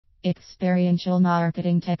Experiential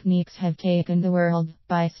marketing techniques have taken the world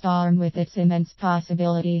by storm with its immense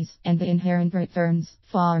possibilities and the inherent returns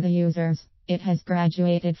for the users. It has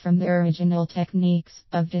graduated from the original techniques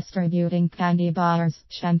of distributing candy bars,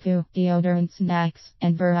 shampoo, deodorant, snacks,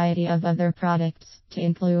 and variety of other products to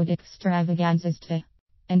include extravaganzas to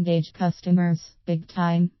engage customers big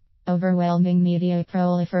time. Overwhelming media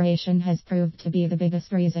proliferation has proved to be the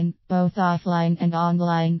biggest reason, both offline and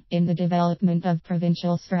online, in the development of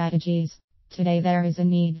provincial strategies. Today there is a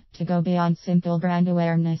need to go beyond simple brand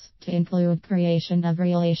awareness to include creation of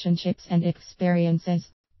relationships and experiences.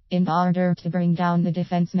 In order to bring down the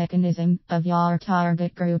defense mechanism of your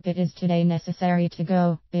target group, it is today necessary to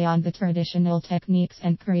go beyond the traditional techniques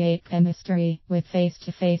and create chemistry with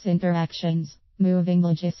face-to-face interactions. Moving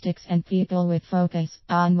logistics and people with focus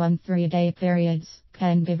on 1-3 day periods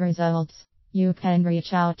can give results. You can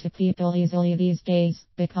reach out to people easily these days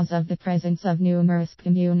because of the presence of numerous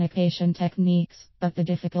communication techniques, but the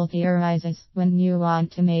difficulty arises when you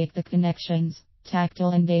want to make the connections.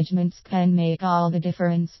 Tactile engagements can make all the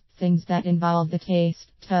difference, things that involve the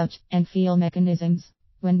taste, touch, and feel mechanisms.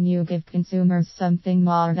 When you give consumers something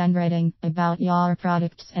more than reading about your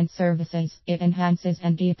products and services, it enhances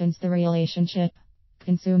and deepens the relationship.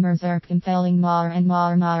 Consumers are compelling more and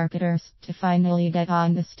more marketers to finally get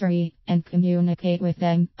on the street and communicate with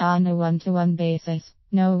them on a one-to-one basis.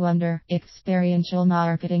 No wonder experiential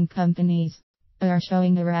marketing companies are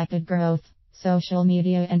showing a rapid growth. Social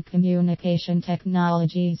media and communication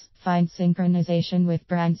technologies find synchronization with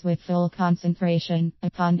brands with full concentration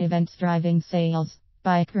upon events driving sales.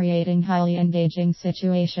 By creating highly engaging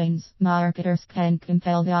situations, marketers can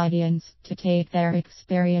compel the audience to take their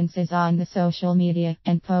experiences on the social media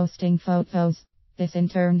and posting photos. This in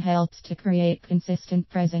turn helps to create consistent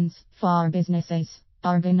presence for businesses.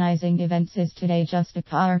 Organizing events is today just a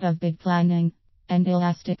part of big planning. An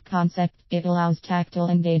elastic concept, it allows tactile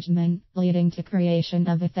engagement, leading to creation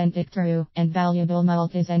of authentic, true, and valuable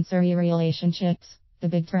multisensory relationships. The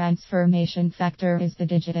big transformation factor is the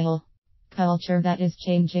digital culture that is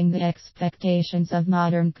changing the expectations of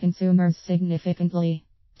modern consumers significantly.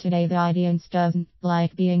 Today the audience doesn't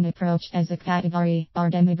like being approached as a category or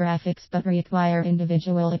demographics but require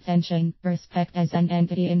individual attention, respect as an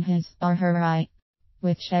entity in his or her right.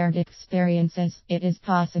 With shared experiences, it is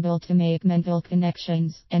possible to make mental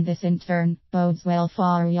connections, and this in turn bodes well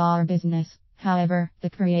for your business. However, the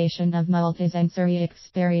creation of multisensory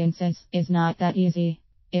experiences is not that easy.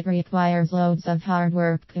 It requires loads of hard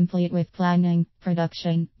work complete with planning,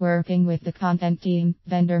 production, working with the content team,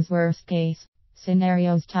 vendors worst case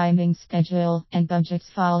scenarios, timing, schedule, and budgets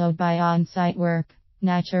followed by on-site work.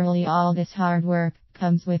 Naturally all this hard work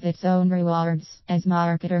comes with its own rewards, as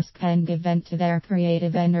marketers can give vent to their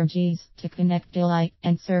creative energies to connect, delight,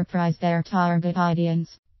 and surprise their target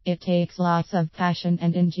audience. It takes lots of passion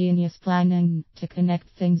and ingenious planning to connect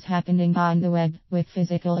things happening on the web with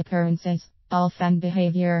physical occurrences. All fan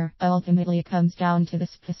behavior ultimately comes down to the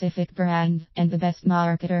specific brand, and the best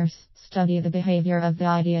marketers study the behavior of the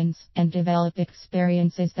audience and develop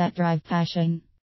experiences that drive passion.